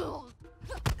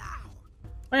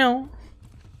 Well.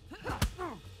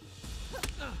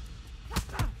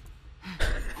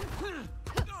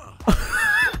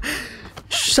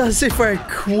 Ça c'est faire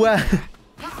quoi?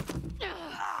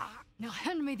 Now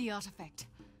hand me the artifact.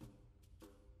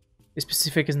 The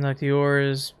specific is not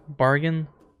yours. Bargain.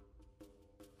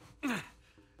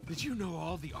 Did you know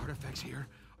all the artifacts here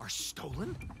are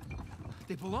stolen?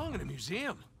 They belong in a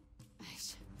museum.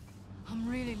 I'm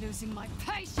really losing my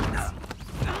patience.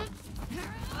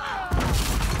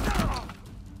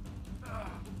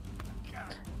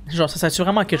 Genre ça sert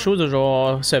vraiment à quelque chose de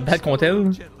genre se battre contre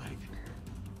elle.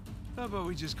 How about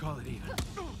we just call it even?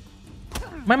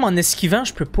 Même en esquivant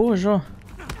je peux pas genre.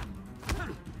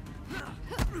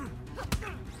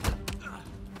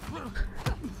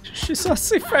 Je suis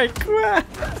censé faire quoi?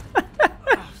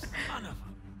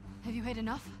 Have you had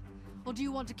enough? Or do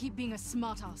you want to keep being a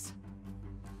smartass?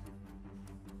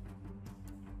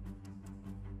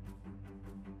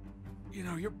 You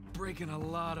know, you're breaking a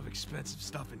lot of expensive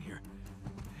stuff in here.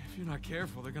 If you're not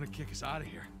careful, they're gonna kick us out of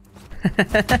here.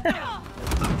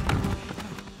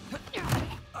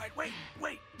 Alright,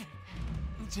 wait!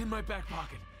 It's in my back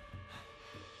pocket.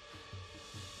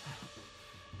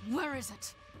 Where is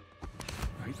it?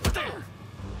 Right there!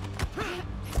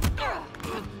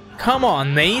 Come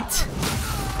on, Nate.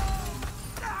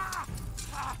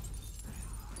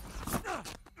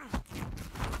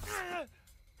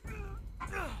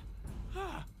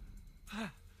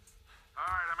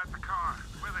 Alright, I'm at the car.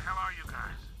 Where the hell are you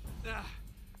guys?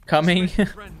 coming.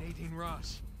 Friend Nadine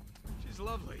Ross. She's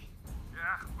lovely.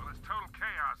 Yeah, well, it's total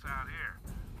chaos out here.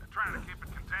 They're trying to keep it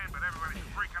contained, but everybody's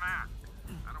freaking out.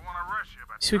 I don't want to rush you,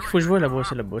 but... C'est qu'il faut que je vois là-bas,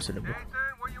 c'est là-bas, c'est là-bas.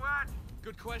 Nathan, where you at?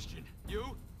 Good question. You?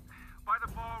 By the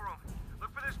ballroom.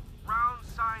 Look for this round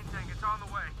sign thing. It's on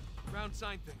the way. Round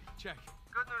sign thing. Check.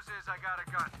 Good news is I got a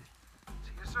gun.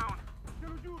 See you soon. Te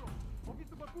lo giuro, ho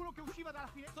visto qualcuno che usciva dalla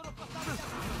finestra. Sono passati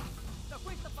da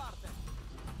questa parte.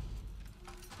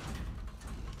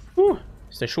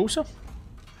 C'était chaud ça.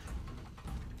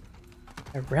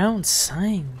 A round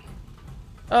sign.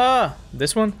 Ah,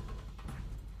 this one.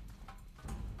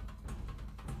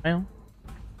 Well.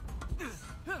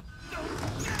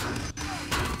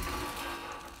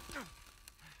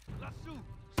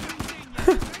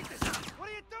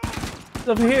 It's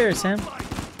over here, Sam.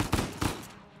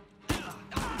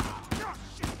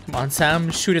 Come on, Sam,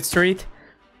 shoot it straight.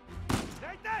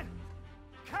 Nathan!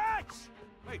 Catch!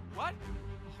 Wait, what?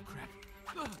 Oh, crap.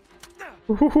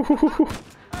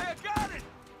 I got it!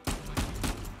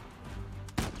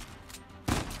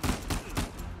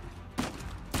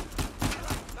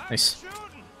 Nice.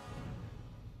 Shooting!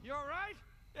 You alright?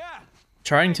 Yeah.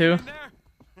 Trying to. In there?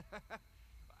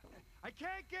 I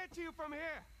can't get to you from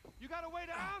here. You got a way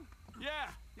down? Yeah,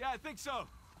 I think so.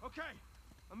 Okay.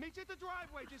 I'll meet you at the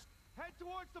driveway. Just head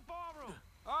towards the ballroom.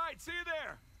 All right, see you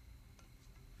there.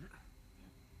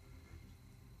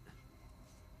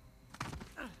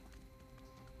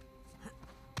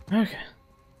 Ok.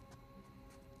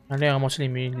 Allez, ramasser les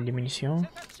munitions.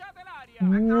 Cacciate l'aria!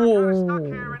 Whoa.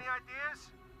 Here, any ideas?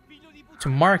 Figlio di To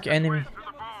mark enemy.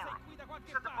 puttana, sei qui da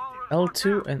qualche parte.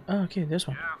 L2 and oh, okay, this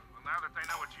one. Yeah, well, now that they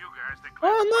know it's you guys, they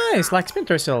clear Oh, nice, like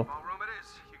Splinter Cell. ballroom it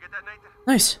is. You get that, Nathan?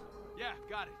 Nice. Yeah,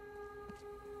 got it.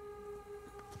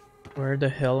 Where the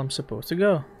hell I'm supposed to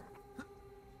go?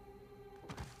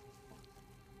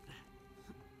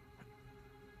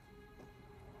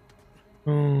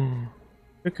 Ooh,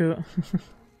 cool.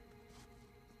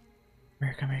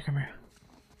 Come here, come here.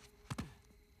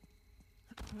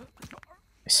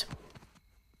 Nice.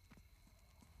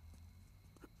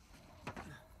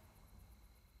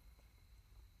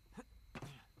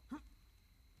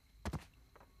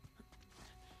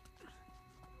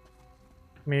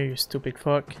 Come here, you stupid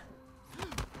fuck.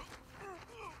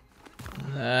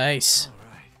 Nice.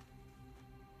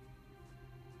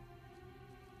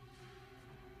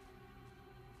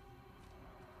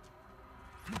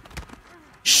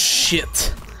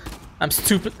 Shit. I'm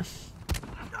stupid.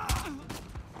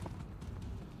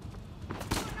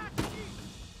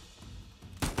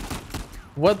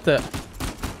 What the?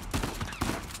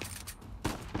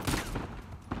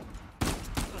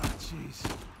 Oh, jeez.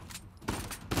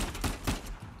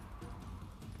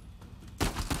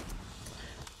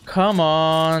 Come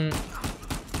on.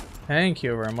 Thank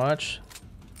you very much.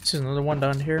 This is another one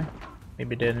down here.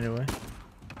 Maybe dead anyway.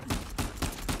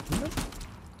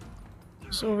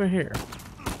 It's over here.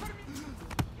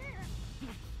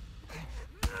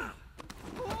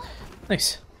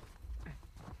 Nice.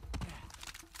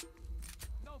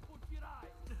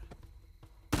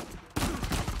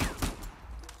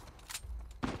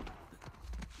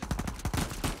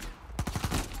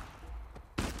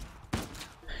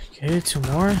 Okay, two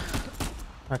more.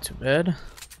 Not too bad.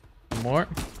 One more.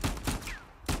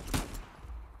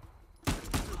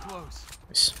 Too close.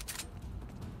 Nice.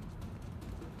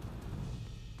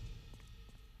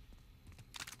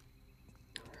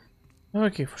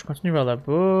 Ok, faut que je continue vers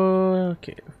là-bas.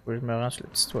 Ok, faut que je me rende sur le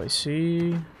petit toit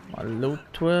ici. Dans l'autre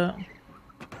toit.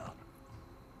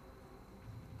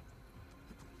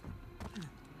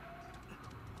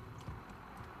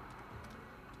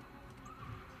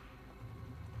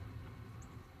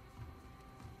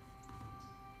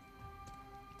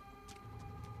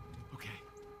 Okay,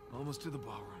 almost to the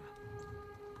ballroom.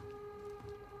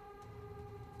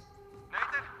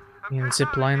 Nathan? Il y a une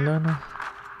zip line là, non?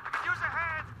 Use a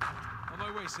hand! On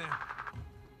my way, Sam.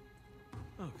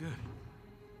 Oh, good.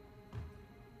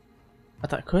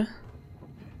 Attends, quoi?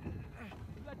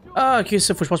 Ah, ok,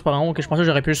 ça, faut que je passe par en haut. Ok, je pensais que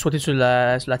j'aurais pu juste sauter sur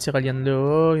la tyrolienne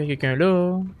là. Il y a quelqu'un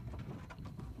là.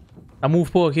 Ah, move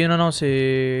pas, ok, non, non,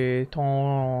 c'est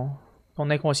ton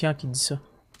inconscient qui dit ça.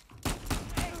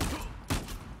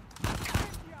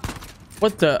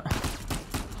 What the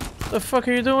fuck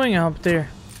are you doing up there?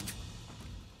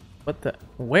 What the?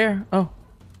 Where? Oh.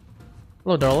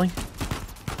 Hello, darling.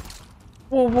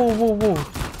 Whoa, whoa, whoa, whoa.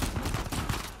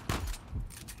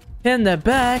 In the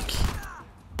back.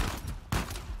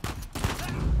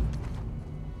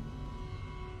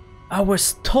 I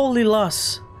was totally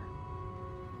lost.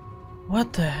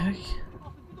 What the heck?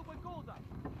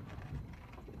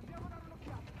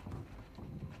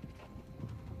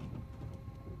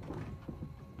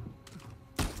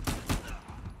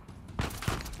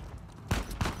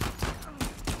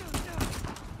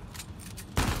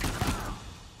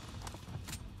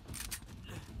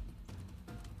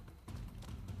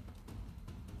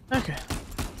 Okay.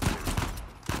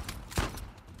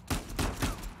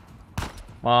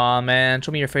 Aw, man.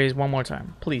 Show me your face one more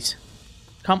time. Please.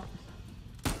 Come.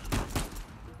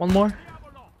 One more.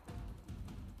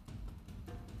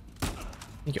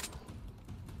 Thank you.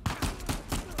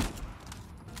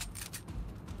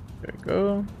 There we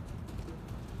go.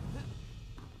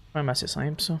 Ouais, mais c'est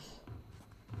simple, ça.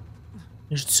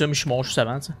 Je dis ça, mais je suis mort juste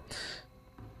avant, ça.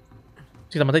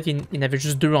 Parce que dans ma tête, il y en avait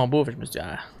juste 2 en bas. Fait que je me suis dit,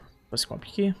 ah, c'est pas si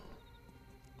compliqué.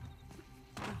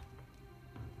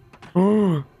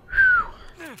 Oh!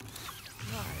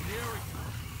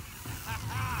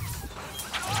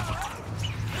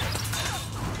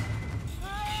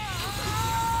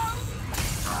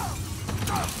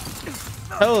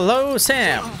 Hello,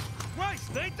 Sam.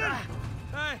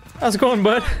 How's it going,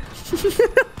 bud? I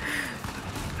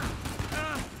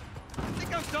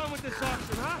think I'm done with this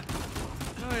auction, huh?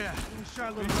 Oh yeah, let me try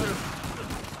a little bit.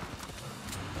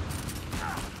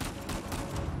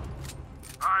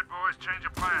 Alright, boys, change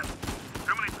of plan.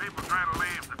 Too many people trying to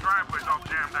leave. The driveway's all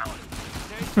jammed up.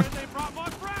 They said they brought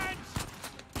more friends.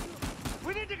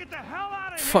 We need to get the hell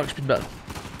out of here. Fuck, j'ai plus de balles.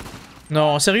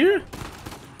 Non, sérieux?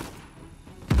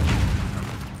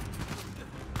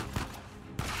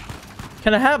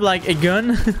 Can I have, like, a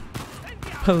gun?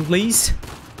 Please?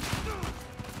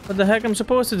 What the heck am I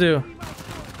supposed to do?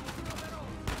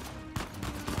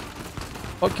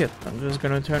 Fuck it. I'm just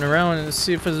gonna turn around and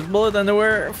see if there's a bullet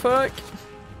anywhere. Fuck.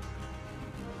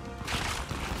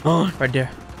 Oh, right there.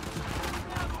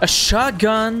 A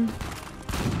shotgun!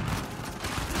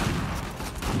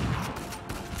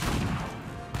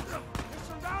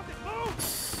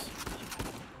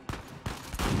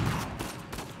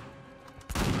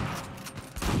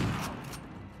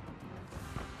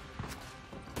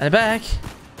 And back.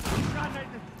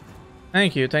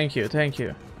 Thank you, thank you, thank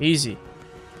you. Easy.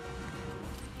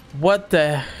 What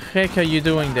the heck are you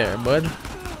doing there, bud?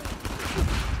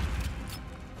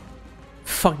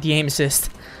 Fuck the aim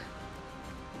assist.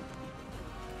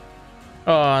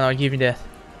 Oh no, give me that.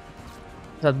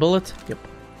 Is that bullet? Yep,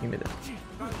 give me that.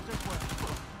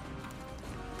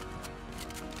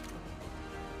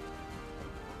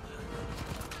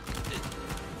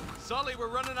 Sully, we're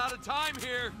running out of time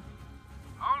here.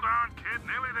 Hold on, kid.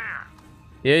 Nearly there.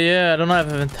 Yeah, I don't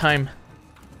have time.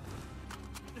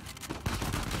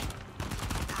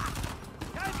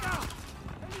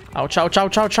 Ouch, ouch,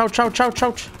 ouch, ouch, ouch, ouch, ouch,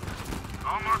 ouch.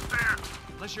 Almost there.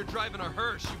 Unless you're driving a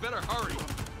hearse, you better hurry.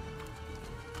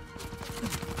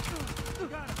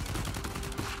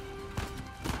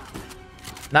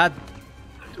 Not...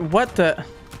 What the...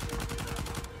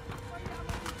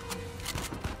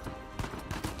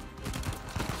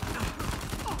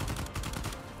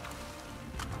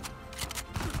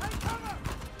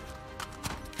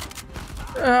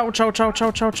 Ouch, ouch, ouch,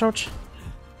 ouch, ouch, ouch.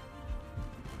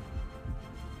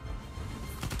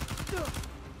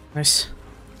 Nice.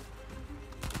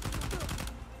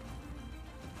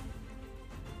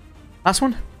 Last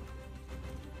one?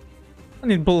 I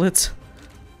need bullets.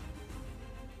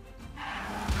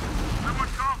 Someone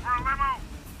call for a limo.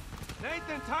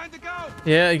 Nathan, time to go.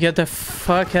 Yeah, get the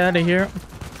fuck out of here.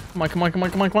 Come on, come on, come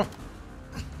on, come on, come on.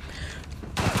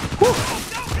 Woo!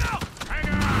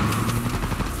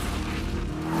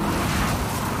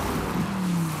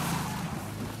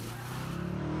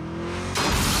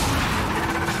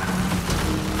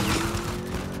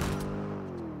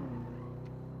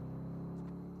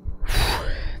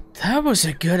 That was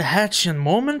a good action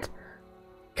moment.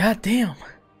 God damn.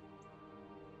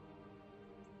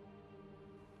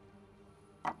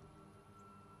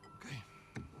 Okay.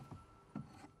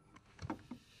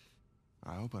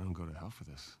 I hope I don't go to hell for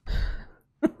this.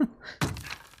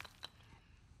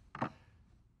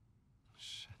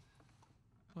 Shit.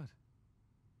 What?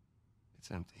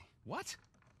 It's empty. What?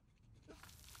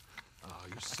 Oh,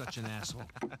 you're such an asshole.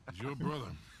 He's your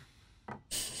brother.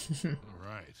 All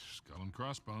right, skull and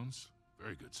crossbones.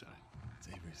 Very good sign. It's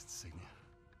Avery's insignia.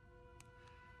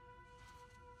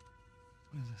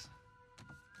 What is this?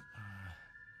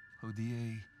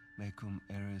 Hodie mecum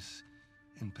eris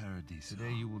in paradise.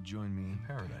 Today you will join me in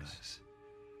paradise.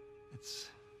 It's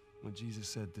what Jesus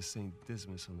said to Saint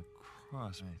Dismas on the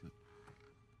cross. Right. But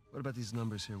what about these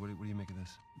numbers here? What do you make of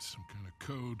this? It's some kind of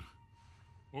code.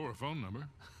 Or a phone number.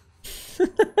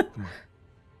 Come on.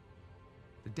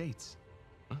 The dates.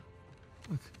 Huh?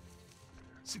 Look.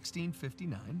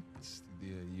 1659. It's the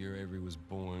year Avery was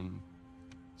born.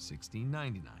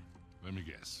 1699. Let me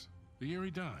guess. The year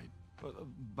he died. Well,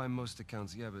 by most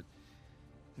accounts, yeah, but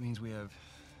it means we have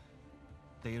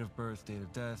date of birth, date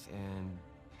of death, and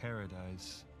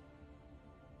paradise.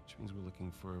 Which means we're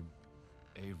looking for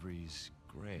Avery's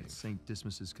grave. St.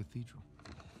 Dismas's Cathedral.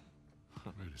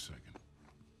 Wait a second.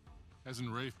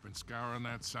 Hasn't Rafe been scouring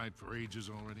that site for ages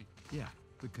already? Yeah,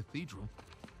 the cathedral.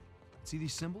 See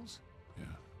these symbols? Yeah.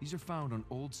 These are found on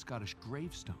old Scottish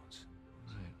gravestones.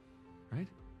 Right. Right?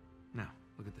 Now,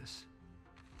 look at this.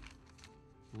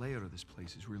 The layout of this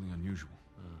place is really unusual.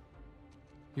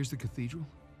 Here's the cathedral,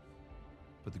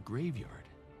 but the graveyard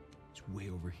is way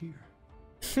over here.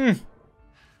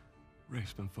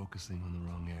 Rafe's been focusing on the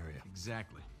wrong area.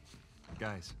 Exactly.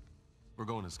 Guys, we're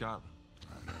going to Scotland.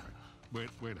 All right.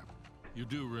 Wait up. You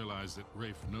do realize that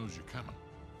Rafe knows you're coming.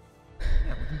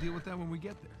 Yeah, we can deal with that when we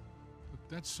get there. Look,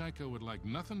 that psycho would like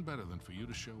nothing better than for you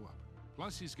to show up.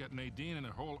 Plus, he's got Nadine and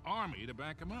a whole army to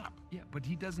back him up. Yeah, but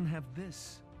he doesn't have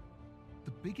this.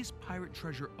 The biggest pirate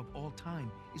treasure of all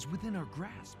time is within our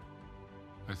grasp.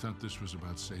 I thought this was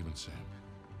about saving Sam.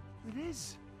 It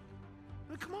is. I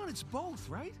mean, come on, it's both,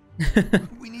 right?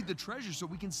 We need the treasure so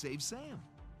we can save Sam.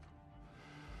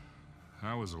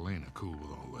 How is Elena cool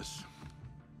with all this?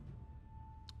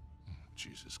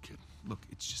 Jesus, kid. Look,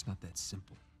 it's just not that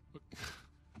simple. Look,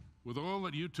 with all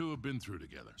that you two have been through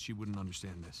together, She wouldn't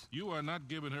understand this. you are not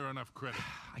giving her enough credit.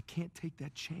 I can't take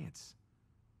that chance.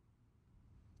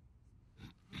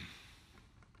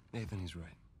 Nathan, he's right.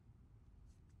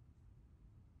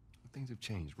 Things have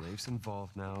changed. Rafe's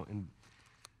involved now, and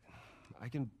I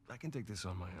can take this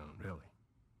on my own, really.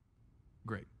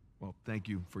 Great. Well, thank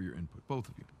you for your input, both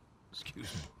of you. Excuse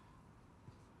me.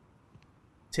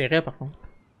 C'est vrai par contre.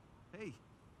 Hey.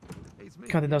 Hey, it's me.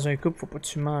 Quand t'es dans un couple, faut pas que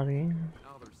tu mens rien.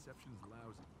 Oh, the reception's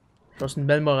lousy. Je pense que c'est une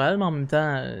belle morale, mais en même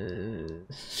temps,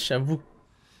 j'avoue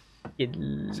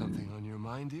que Something on your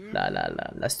mind, dear?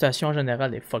 la situation en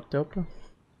général est fucked up. Là.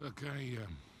 Look,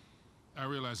 I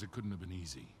realize it couldn't have been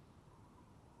easy.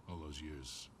 All those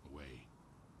years away.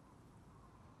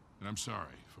 And I'm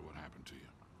sorry for what happened to you.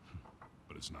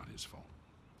 But it's not his fault.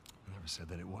 I never said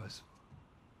that it was.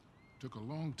 Took a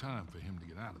long time for him to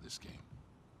get out of this game.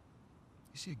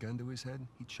 You see a gun to his head?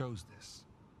 He chose this.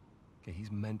 Okay,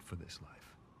 he's meant for this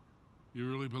life. You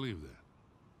really believe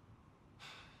that?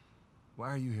 Why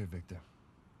are you here, Victor?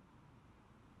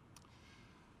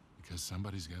 Because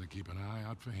somebody's got to keep an eye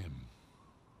out for him.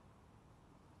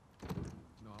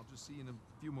 No, I'll just see you in a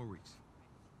few more weeks.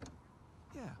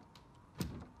 Yeah,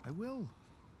 I will.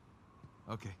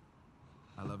 Okay.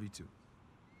 I love you too.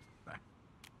 Bye.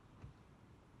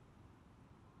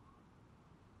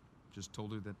 Just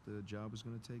told her that the job was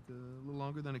going to take a little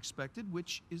longer than expected,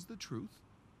 which is the truth.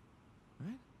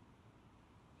 Right?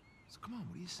 So come on,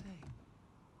 what do you say?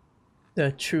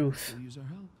 The truth. We'll use our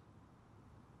help.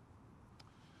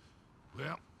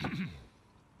 Well, I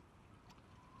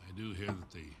do hear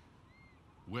that the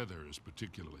weather is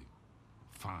particularly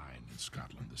fine in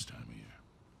Scotland this time of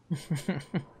year.